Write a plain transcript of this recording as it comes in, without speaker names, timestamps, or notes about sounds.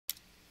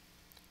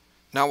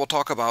Now we'll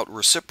talk about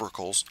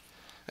reciprocals,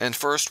 and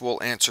first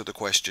we'll answer the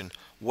question,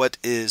 what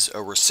is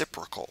a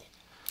reciprocal?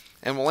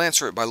 And we'll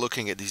answer it by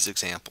looking at these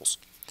examples.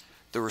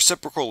 The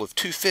reciprocal of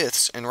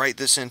 2/5, and write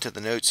this into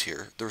the notes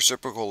here, the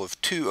reciprocal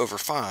of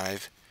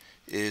 2/5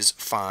 is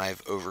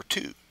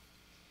 5/2.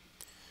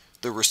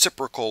 The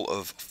reciprocal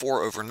of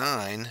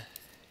 4/9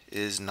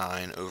 is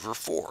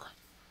 9/4.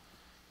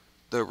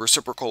 The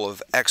reciprocal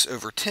of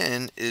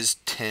x/10 is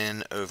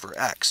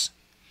 10/x.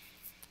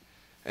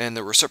 And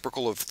the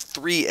reciprocal of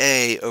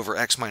 3a over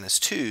x minus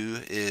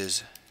 2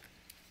 is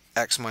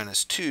x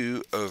minus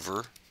 2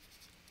 over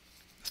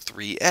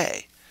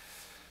 3a.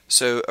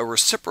 So a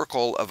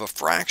reciprocal of a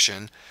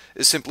fraction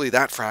is simply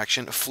that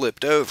fraction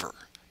flipped over.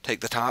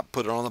 Take the top,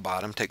 put it on the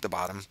bottom, take the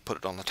bottom, put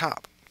it on the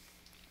top.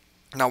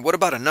 Now what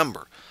about a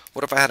number?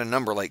 What if I had a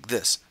number like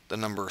this, the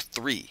number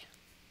 3?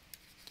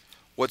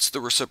 What's the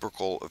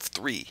reciprocal of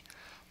 3?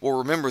 Well,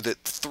 remember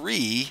that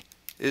 3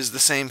 is the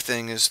same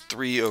thing as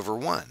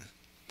 3/1.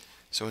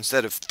 So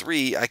instead of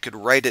 3, I could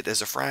write it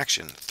as a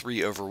fraction,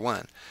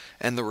 3/1.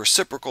 And the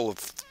reciprocal of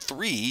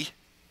 3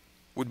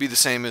 would be the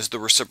same as the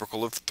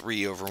reciprocal of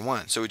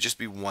 3/1. So it would just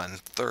be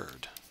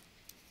 1/3.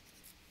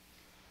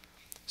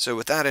 So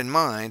with that in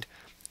mind,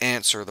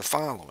 answer the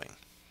following.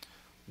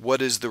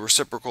 What is the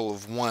reciprocal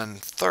of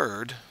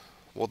 1/3?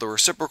 Well, the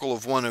reciprocal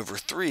of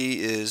 1/3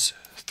 is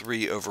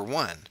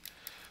 3/1,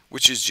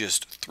 which is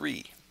just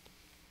 3.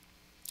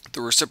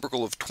 The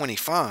reciprocal of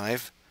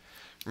 25,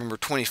 remember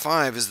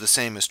 25 is the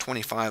same as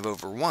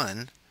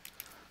 25/1,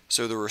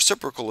 so the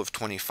reciprocal of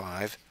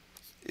 25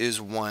 is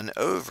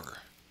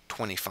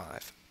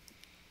 1/25.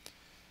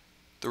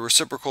 The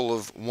reciprocal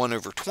of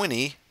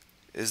 1/20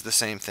 is the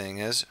same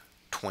thing as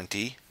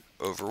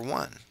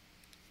 20/1,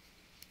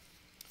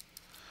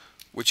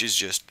 which is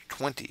just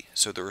 20.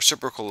 So the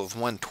reciprocal of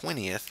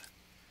 1/20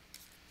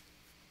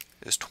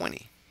 is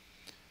 20.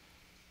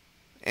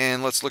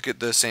 And let's look at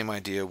the same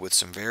idea with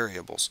some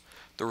variables.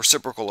 The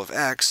reciprocal of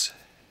x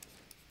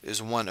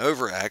is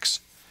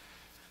 1/x.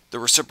 The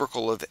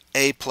reciprocal of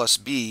a plus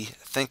b,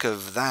 think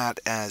of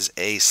that as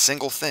a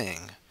single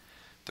thing.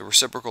 The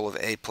reciprocal of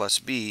a plus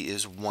b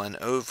is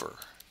 1/a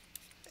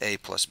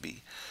plus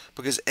b,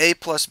 because a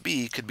plus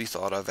b could be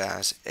thought of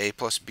as a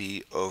plus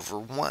b over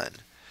 1.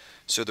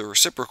 So the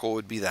reciprocal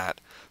would be that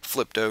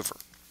flipped over.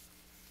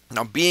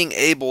 Now, being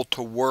able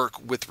to work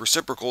with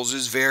reciprocals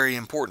is very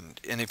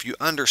important, and if you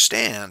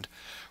understand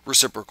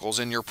reciprocals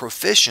and you're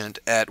proficient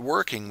at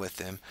working with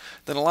them,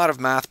 then a lot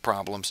of math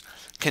problems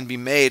can be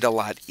made a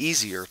lot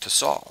easier to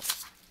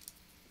solve.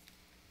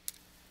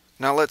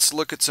 Now let's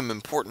look at some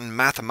important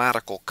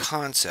mathematical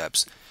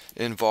concepts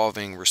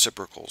involving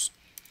reciprocals.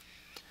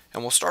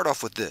 And we'll start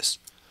off with this.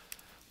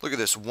 Look at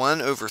this,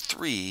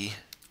 1/3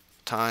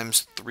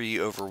 times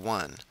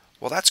 3/1.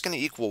 Well, that's going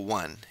to equal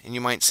 1, and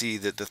you might see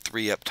that the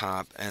 3 up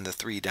top and the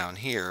 3 down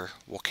here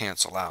will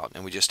cancel out,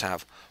 and we just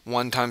have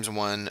 1 times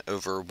 1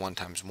 over 1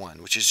 times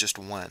 1, which is just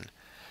 1.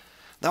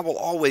 That will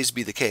always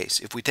be the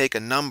case. If we take a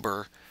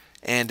number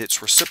and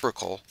its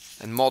reciprocal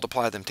and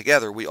multiply them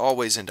together, we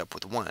always end up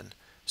with 1.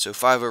 So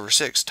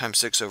 5/6 times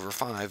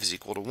 6/5 is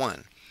equal to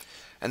 1.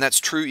 And that's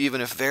true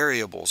even if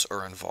variables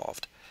are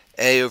involved.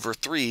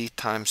 a/3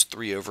 times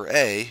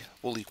 3/a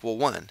will equal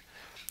 1.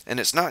 And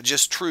it's not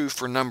just true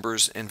for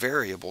numbers and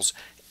variables.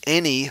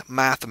 Any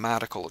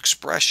mathematical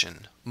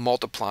expression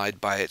multiplied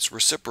by its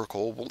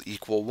reciprocal will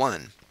equal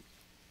 1.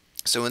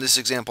 So in this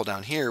example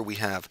down here, we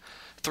have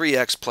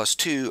 3x plus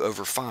 2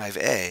 over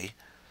 5a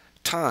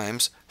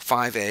times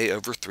 5a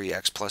over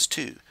 3x plus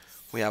 2.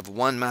 We have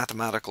one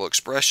mathematical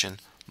expression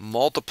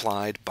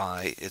multiplied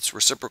by its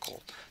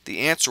reciprocal.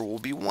 The answer will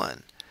be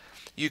 1.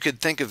 You could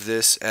think of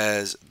this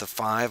as the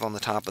 5 on the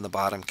top and the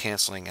bottom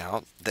canceling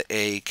out, the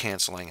a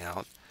canceling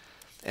out,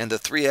 and the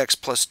 3x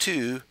plus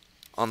 2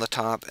 on the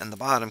top and the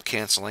bottom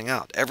canceling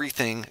out.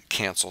 Everything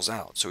cancels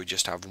out, so we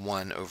just have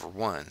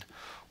 1/1,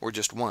 or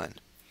just 1.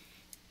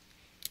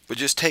 But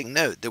just take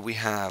note that we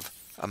have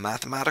a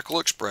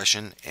mathematical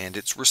expression and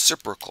its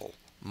reciprocal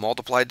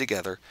multiplied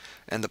together,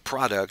 and the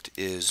product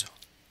is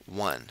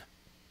 1.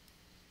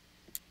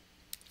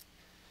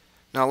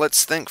 Now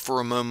let's think for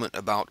a moment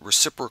about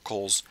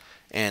reciprocals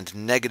and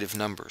negative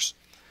numbers.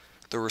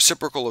 The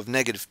reciprocal of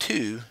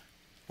 -2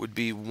 would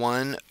be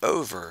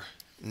 1/2,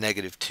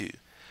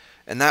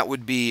 and that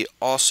would be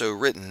also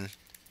written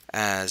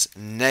as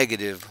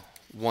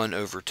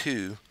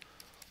 -1/2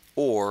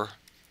 or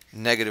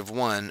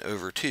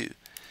 -1/2.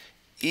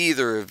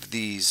 Either of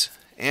these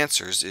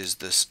answers is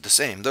the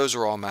same. Those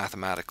are all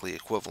mathematically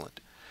equivalent,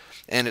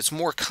 and it's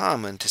more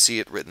common to see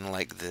it written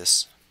like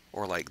this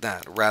or like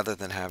that rather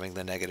than having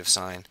the negative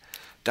sign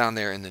down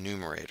there in the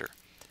numerator.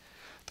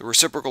 The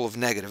reciprocal of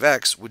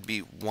 -x would be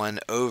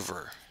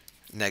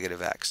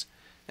 1/x.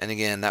 And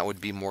again, that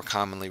would be more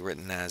commonly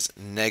written as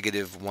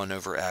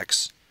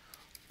 -1/x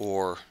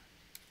or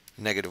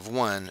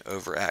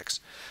 -1/x.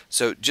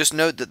 So just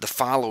note that the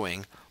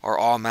following are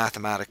all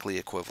mathematically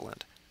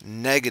equivalent.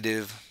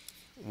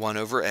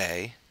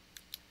 -1/a,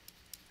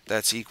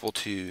 that's equal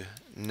to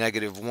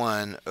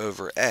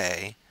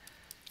 -1/a,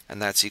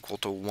 and that's equal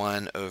to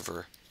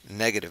 1/a.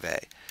 negative a.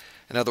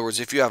 In other words,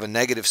 if you have a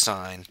negative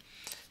sign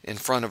in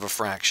front of a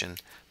fraction,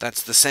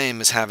 that's the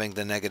same as having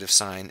the negative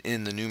sign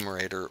in the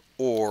numerator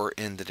or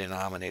in the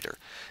denominator.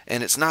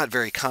 And it's not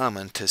very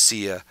common to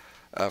see a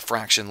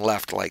fraction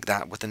left like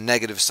that with a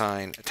negative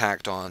sign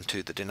tacked on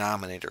to the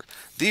denominator.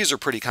 These are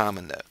pretty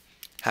common though,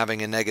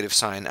 having a negative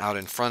sign out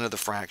in front of the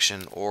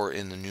fraction or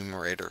in the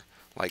numerator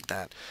like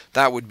that.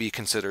 That would be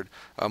considered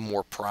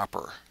more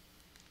proper.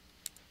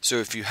 So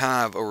if you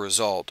have a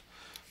result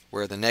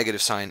where the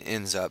negative sign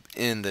ends up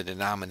in the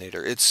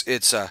denominator, it's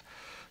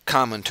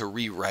common to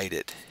rewrite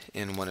it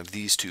in one of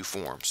these two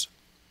forms.